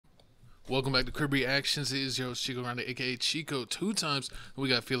Welcome back to Crib Reactions. It is your host Chico Grande, aka Chico 2 times. We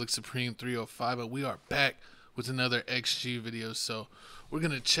got Felix Supreme 305, and we are back with another XG video. So we're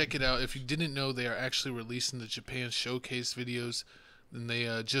gonna check it out. If you didn't know, they are actually releasing the Japan showcase videos, and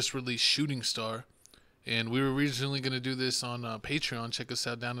they just released Shooting Star. And we were originally gonna do this on Patreon. Check us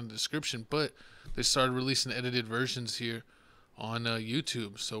out down in the description. But they started releasing edited versions here on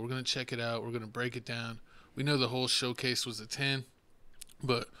YouTube. So we're gonna check it out. We're gonna break it down. We know the whole showcase was a 10,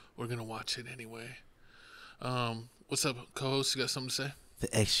 but we're gonna watch it anyway. What's up, co-host? You got something to say? The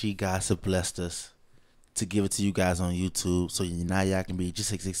XG gossip blessed us to give it to you guys on YouTube, so now y'all can be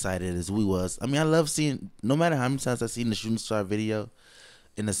just as excited as we was. I mean, I love seeing. No matter how many times I've seen the Shooting Star video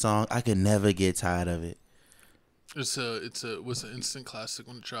in the song, I can never get tired of it. It was an instant classic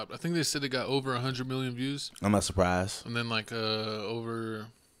when it dropped. I think they said it got over 100 million views. I'm not surprised. And then like over,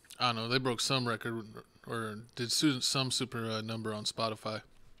 I don't know, they broke some record or did some super number on Spotify.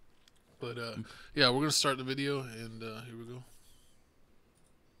 But yeah, we're gonna start the video, and here we go.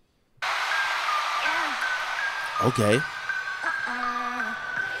 Okay.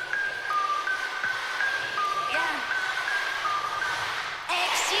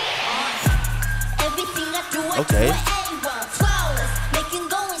 Okay. Making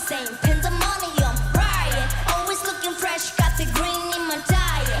go insane, pandemonium, riot. Always looking fresh, got the green in my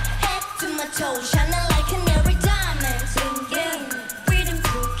diet. Head to my toes, shining like canary diamonds. Freedom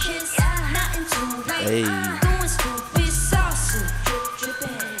to kiss, nothing to wait. Hey. Going stupid, saucy,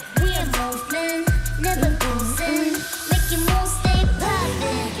 dripping. We are moving, never losing. Making moves, stay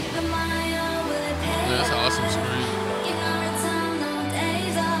popping. Giving my all, will it pay? Yeah, that's an awesome screen.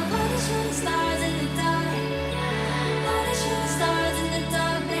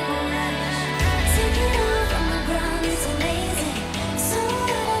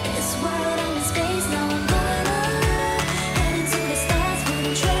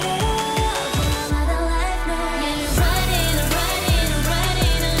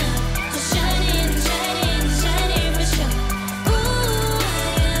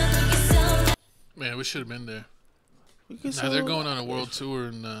 Man, we should have been there. Now they're going on a world tour,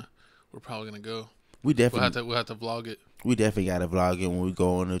 and we're probably gonna go. We definitely we'll have to vlog it. We definitely gotta vlog it when we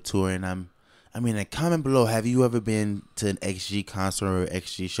go on a tour. And I mean, comment below. Have you ever been to an XG concert or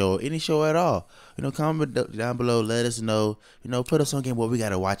XG show, or any show at all? You know, comment down below. Let us know. You know, put us on game. What we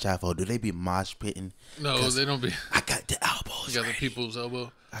gotta watch out for? Do they be mosh pitting? No, they don't be. I got the elbows. You got the people's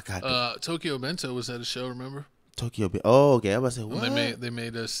elbow. I got Tokyo Bento was at a show. Remember? Tokyo. Oh, okay. I was about to say what? And they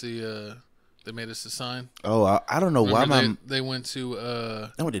made us see. They made us a sign. Oh, I don't know why they went to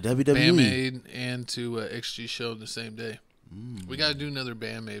I went to WWE Band-Aid and to XG show the same day. We gotta do another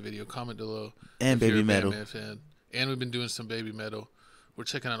Band-Aid video. Comment below. And Baby Metal. Fan. And we've been doing some Baby Metal. We're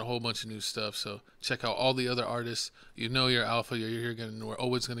checking out a whole bunch of new stuff. So check out all the other artists. You know you're Alpha. You're here. We're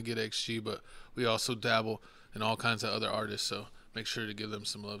always gonna get XG, but we also dabble in all kinds of other artists. So make sure to give them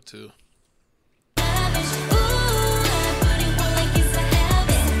some love too.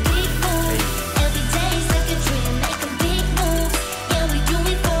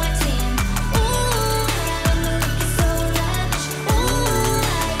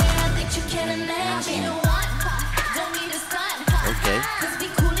 Okay.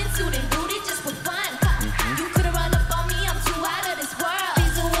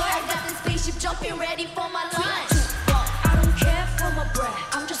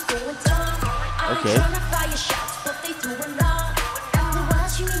 Okay.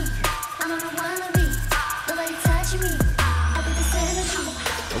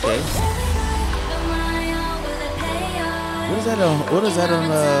 What is that on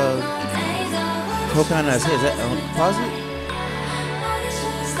Cocona's head? Is that on closet?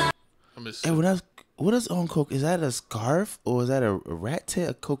 Hey, what is on Coke? Is that a scarf or is that a rat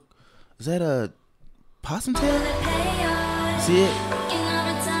tail? Is that a possum tail? See it?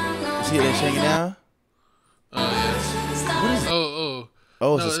 See it that's hanging down? Oh yeah. What is it?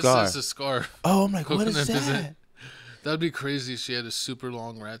 Oh, it's a scarf. It's a scarf. Oh, I'm like, what is Coconut that? That'd be crazy if she had a super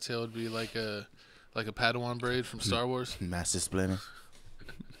long rat tail. It'd be like a Padawan braid from Star Wars. Master Splinter.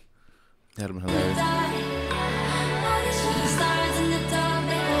 That'd be hilarious.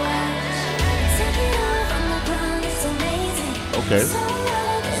 Okay.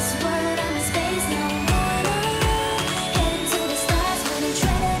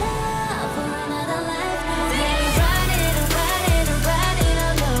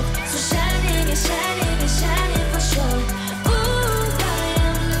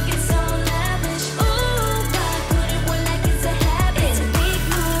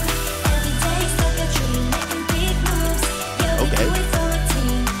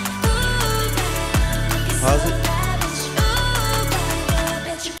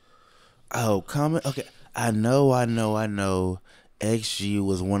 Oh, comment. Okay, I know. XG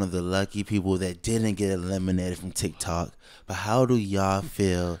was one of the lucky people that didn't get eliminated from TikTok. But how do y'all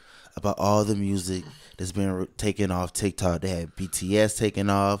feel about all the music that's been taken off TikTok? They had BTS taken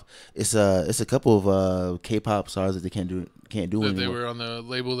off. It's a couple of K-pop stars that they can't do That anymore. they were on the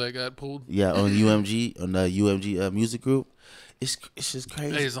label that got pulled. Yeah, on the UMG music group. It's just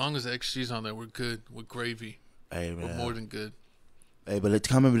crazy. Hey, as long as XG's on there, we're good. We're gravy. Hey, We're man. more than good. Hey, but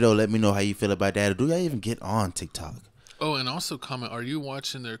comment below. Let me know how you feel about that. Do y'all even get on TikTok? Oh, and also comment, are you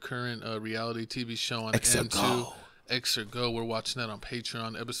watching their current reality TV show on X or M2? Go. X or Go. We're watching that on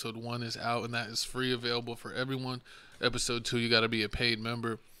Patreon. Episode 1 is out, and that is free, available for everyone. Episode 2, you got to be a paid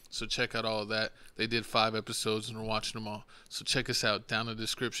member. So check out all of that. They did 5 episodes, and we're watching them all. So check us out down in the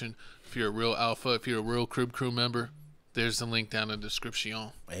description. If you're a real alpha, if you're a real Crib Crew member, there's the link down in the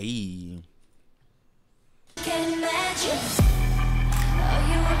description. Hey. Can't imagine. Oh,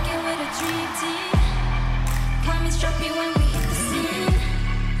 you're working with a dream team. Come and strap you when we hit the scene.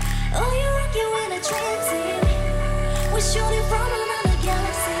 Oh, you're working with a dream team. We're shooting from another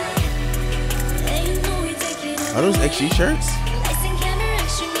galaxy. And you know we take it. Are those XG shirts? Lights and camera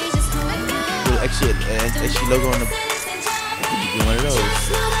action, we just hold on. The XG logo on the. You get one of those.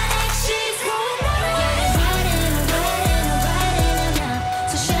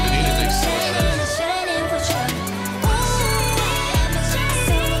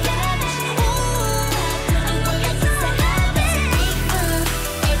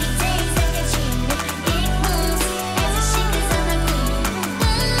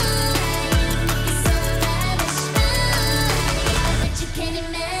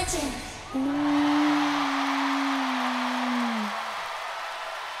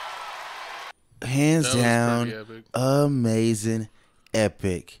 Hands That was down, pretty epic. amazing,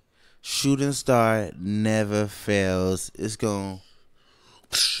 epic. Shooting star never fails. It's gonna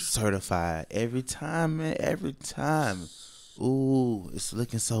certify every time, man. Every time. Ooh, it's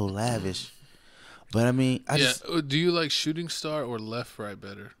looking so lavish. But I mean, Do you like Shooting Star or Left Right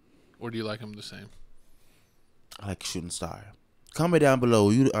better? Or do you like them the same? I like Shooting Star. Comment down below.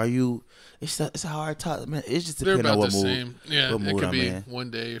 It's a hard talk, man. It's just They're depending about on the what same. mood. Yeah, what it mood could I'm be in. one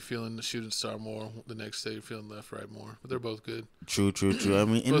day you're feeling the Shooting Star more, the next day you're feeling Left Right more. But they're both good. True. I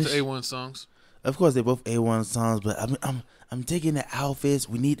mean, in Both this- A1 songs. Of course, they're both A1 songs, but I mean, I'm digging the outfits.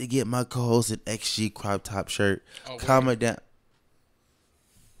 We need to get my co-host an XG crop top shirt. Oh, wait. Comment down.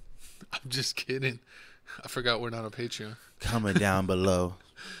 I'm just kidding. I forgot we're not on Patreon. Comment down below.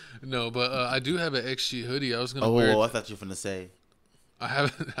 No, but I do have an XG hoodie. I was gonna wear. I thought you were finna say. I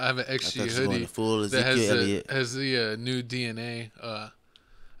have an I XG thought you was hoodie going full that Ezekiel has Elliott. the new DNA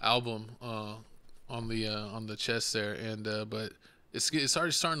album on the chest there, and but it's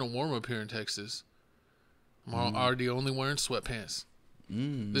already starting to warm up here in Texas. I'm already only wearing sweatpants.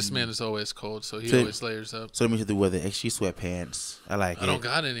 This man is always cold, so he So- always layers up. So let me have to wear the XG sweatpants. I like it. I don't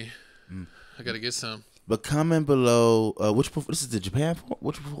got any. I gotta get some. But comment below. This is the Japan.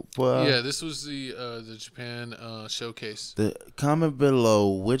 Yeah, this was the Japan showcase. The comment below.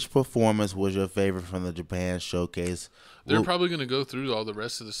 Which performance was your favorite from the Japan showcase? They're probably gonna go through all the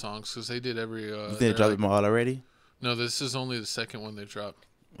rest of the songs because they did every. You think they're they dropped like- them all already? No, this is only the second one they've dropped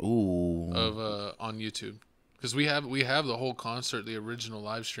Ooh. of on YouTube. Because we have the whole concert, the original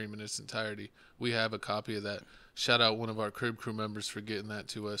live stream in its entirety. We have a copy of that. Shout out one of our Crib Crew members for getting that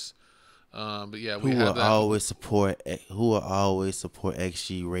to us. But yeah, we Who have will that. always support? Who will always support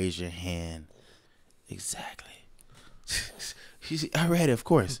XG? Raise your hand. Exactly. I read it, of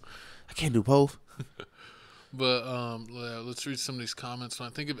course. I can't do both. But let's read some of these comments. When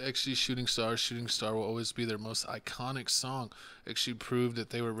I think of XG Shooting Star will always be their most iconic song. XG proved that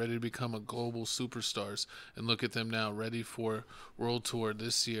they were ready to become a global superstars. And look at them now, ready for World Tour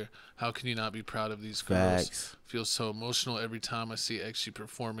this year. How can you not be proud of these girls? Facts. Feel so emotional every time I see XG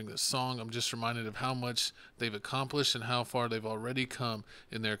performing this song. I'm just reminded of how much they've accomplished and how far they've already come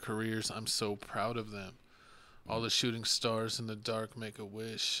in their careers. I'm so proud of them. All the shooting stars in the dark make a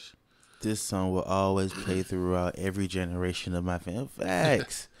wish. This song will always play throughout every generation of my family.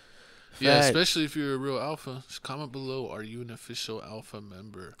 Facts. Yeah, Facts. especially if you're a real alpha. Just comment below. Are you an official alpha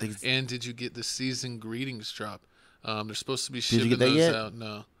member? And did you get the season greetings drop? They're supposed to be you shipping get that those yet? out.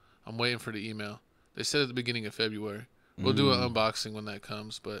 No, I'm waiting for the email. They said at the beginning of February. We'll do an unboxing when that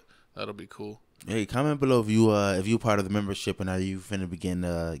comes, but that'll be cool. Hey, comment below if you part of the membership and are you finna begin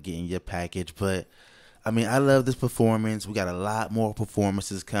getting your package. But I mean, I love this performance. We got a lot more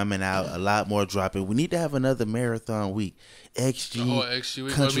performances coming out, a lot more dropping. We need to have another marathon week. XG, Oh, XG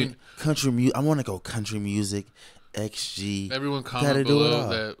week. country, I mean, country music. I want to go country music, XG. Everyone Gotta comment do it below all.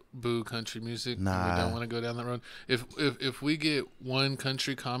 that boo country music. And Nah. we don't want to go down that road. If we get one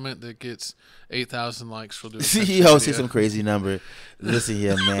country comment that gets 8,000 likes, we'll do a country Yo, see video. some crazy number. Listen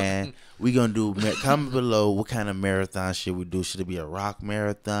here, man. We gonna do. Comment below what kind of marathon should we do? Should it be a rock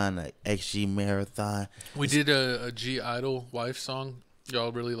marathon, an XG marathon? We did a G Idol wife song.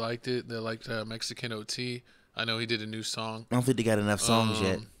 Y'all really liked it. They liked Mexican OT. I know he did a new song. I don't think they got enough songs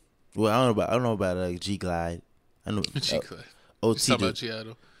yet. Well, I don't know about G Glide. I know G Glide. OT. Talking about G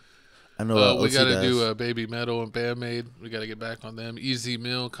Idol. I know We OT got to does. do Baby Metal and Bandmade. We got to get back on them. Easy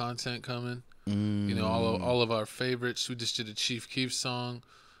Mill content coming. You know, all of our favorites. We just did a Chief Keef song,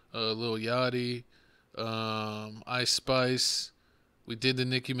 Lil Yachty, Ice Spice. We did the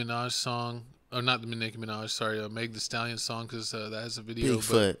Nicki Minaj song. Or not the Nicki Minaj, sorry, Meg Thee Stallion song, because that has a video.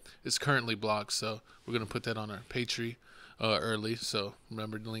 Bigfoot. But it's currently blocked, so we're going to put that on our Patreon early. So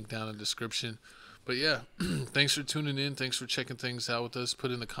remember the link down in the description. But yeah, thanks for tuning in. Thanks for checking things out with us.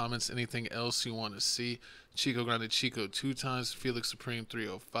 Put in the comments anything else you want to see. Chico Grande Chico 2 times. Felix Supreme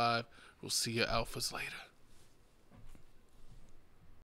 305. We'll see you ALPHAZ later.